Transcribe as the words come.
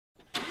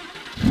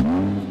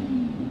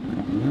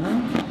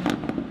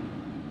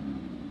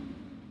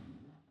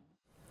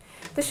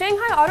The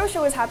Shanghai Auto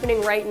Show is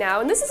happening right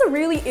now, and this is a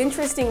really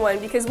interesting one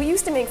because we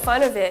used to make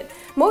fun of it,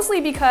 mostly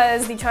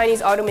because the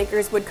Chinese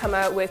automakers would come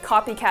out with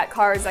copycat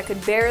cars that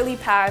could barely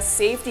pass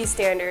safety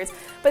standards.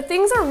 But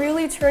things are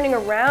really turning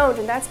around,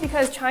 and that's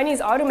because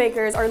Chinese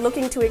automakers are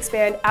looking to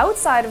expand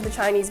outside of the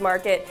Chinese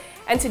market,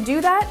 and to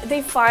do that,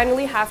 they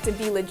finally have to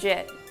be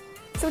legit.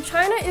 So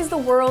China is the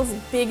world's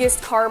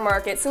biggest car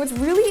market, so it's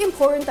really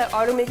important that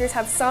automakers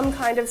have some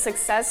kind of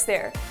success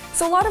there.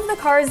 So a lot of the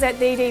cars that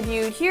they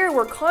debuted here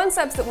were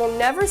concepts that we'll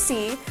never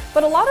see,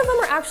 but a lot of them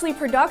are actually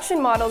production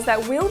models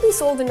that will be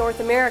sold in North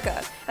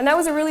America. And that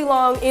was a really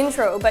long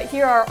intro, but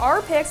here are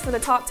our picks for the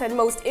top 10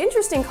 most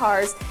interesting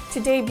cars to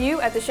debut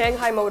at the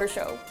Shanghai Motor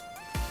Show.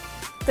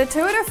 The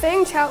Toyota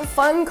Feng Chao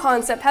Fun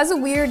concept has a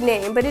weird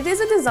name, but it is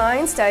a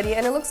design study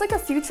and it looks like a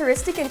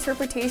futuristic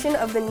interpretation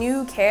of the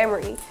new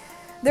Camry.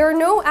 There are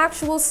no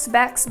actual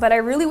specs, but I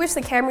really wish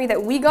the Camry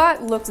that we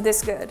got looked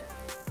this good.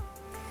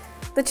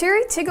 The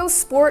Chery Tiggo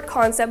Sport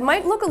concept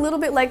might look a little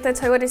bit like the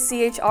Toyota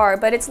CHR,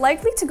 but it's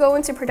likely to go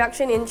into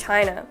production in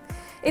China.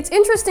 It's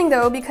interesting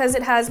though because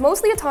it has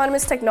mostly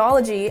autonomous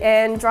technology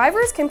and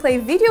drivers can play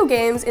video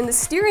games in the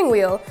steering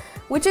wheel,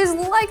 which is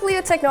likely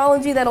a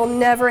technology that'll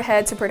never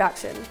head to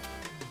production.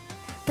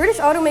 British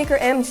automaker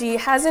MG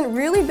hasn't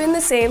really been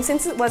the same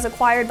since it was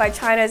acquired by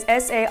China's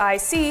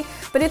SAIC,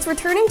 but it's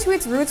returning to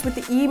its roots with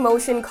the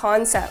e-motion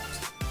concept.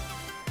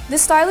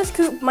 This stylish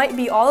coupe might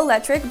be all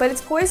electric, but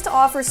it's poised to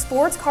offer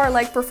sports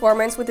car-like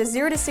performance with a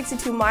 0 to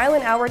 62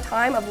 mile/hour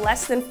time of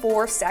less than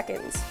 4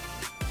 seconds.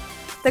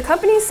 The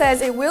company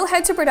says it will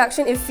head to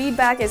production if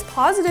feedback is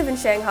positive in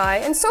Shanghai,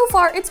 and so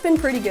far it's been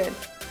pretty good.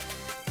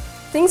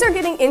 Things are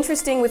getting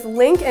interesting with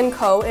Lynk &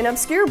 Co., an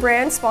obscure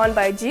brand spawned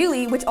by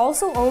Geely, which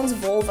also owns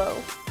Volvo.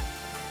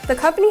 The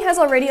company has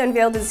already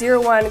unveiled a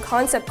 01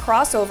 concept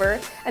crossover,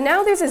 and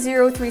now there's a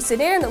 03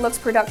 sedan that looks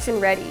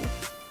production ready.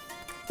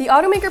 The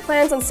automaker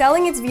plans on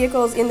selling its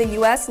vehicles in the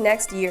US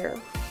next year.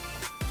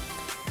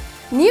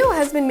 NIO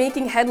has been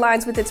making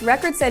headlines with its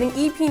record-setting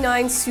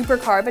EP9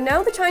 supercar, but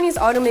now the Chinese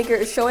automaker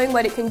is showing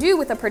what it can do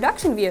with a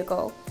production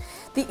vehicle.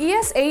 The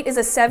ES8 is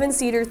a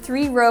 7-seater,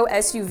 3-row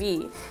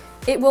SUV.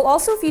 It will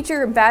also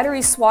feature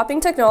battery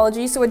swapping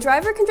technology, so a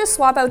driver can just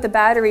swap out the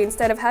battery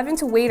instead of having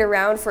to wait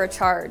around for a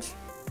charge.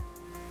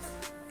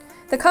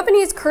 The company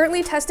is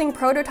currently testing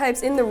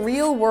prototypes in the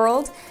real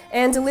world,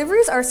 and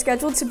deliveries are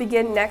scheduled to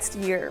begin next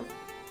year.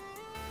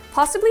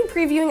 Possibly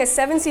previewing a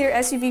 7-seater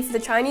SUV for the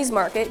Chinese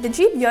market, the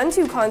Jeep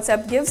Yuntu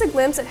concept gives a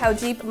glimpse at how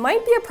Jeep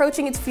might be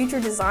approaching its future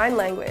design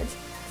language.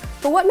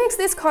 But what makes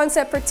this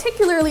concept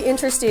particularly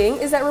interesting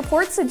is that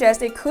reports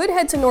suggest it could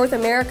head to North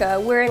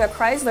America wearing a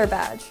Chrysler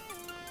badge.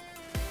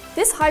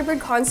 This hybrid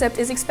concept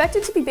is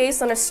expected to be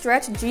based on a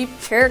stretch Jeep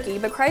Cherokee,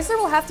 but Chrysler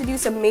will have to do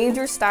some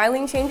major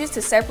styling changes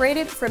to separate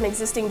it from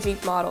existing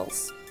Jeep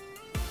models.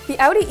 The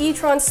Audi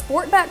e-tron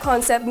Sportback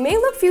concept may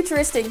look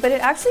futuristic, but it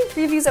actually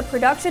previews a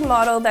production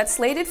model that's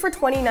slated for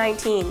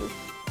 2019.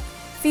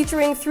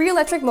 Featuring 3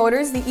 electric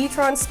motors, the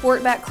e-tron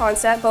Sportback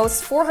concept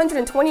boasts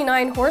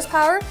 429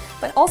 horsepower,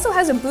 but also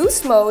has a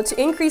boost mode to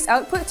increase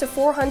output to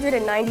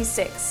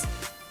 496.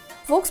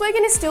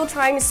 Volkswagen is still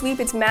trying to sweep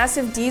its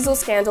massive diesel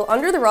scandal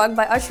under the rug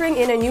by ushering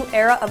in a new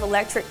era of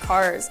electric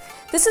cars.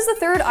 This is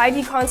the 3rd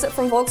ID concept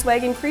from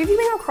Volkswagen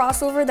previewing a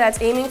crossover that's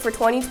aiming for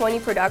 2020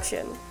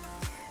 production.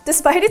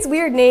 Despite its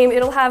weird name,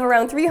 it'll have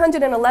around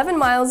 311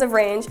 miles of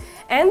range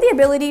and the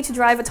ability to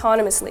drive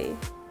autonomously.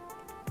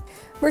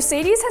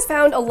 Mercedes has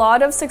found a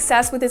lot of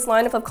success with its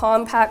lineup of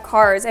compact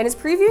cars and is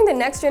previewing the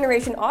next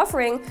generation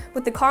offering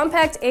with the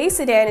compact A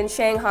sedan in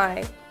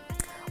Shanghai.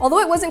 Although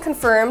it wasn't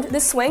confirmed,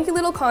 this swanky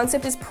little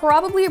concept is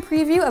probably a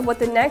preview of what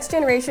the next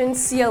generation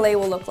CLA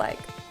will look like.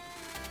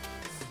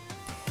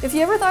 If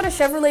you ever thought a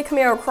Chevrolet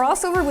Camaro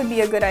crossover would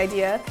be a good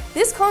idea,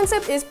 this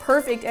concept is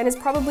perfect and is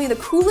probably the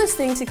coolest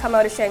thing to come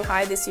out of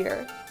Shanghai this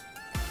year.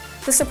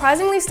 The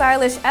surprisingly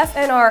stylish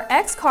FNR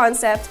X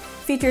concept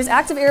features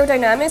active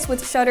aerodynamics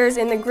with shutters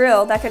in the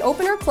grille that can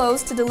open or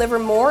close to deliver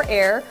more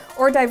air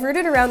or divert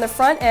it around the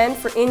front end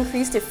for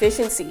increased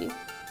efficiency.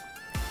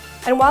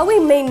 And while we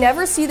may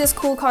never see this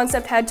cool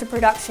concept head to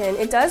production,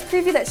 it does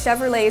preview that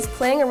Chevrolet is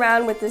playing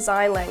around with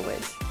design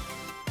language.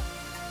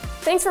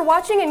 Thanks for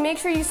watching, and make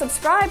sure you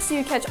subscribe so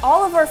you catch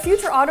all of our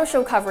future auto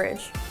show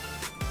coverage.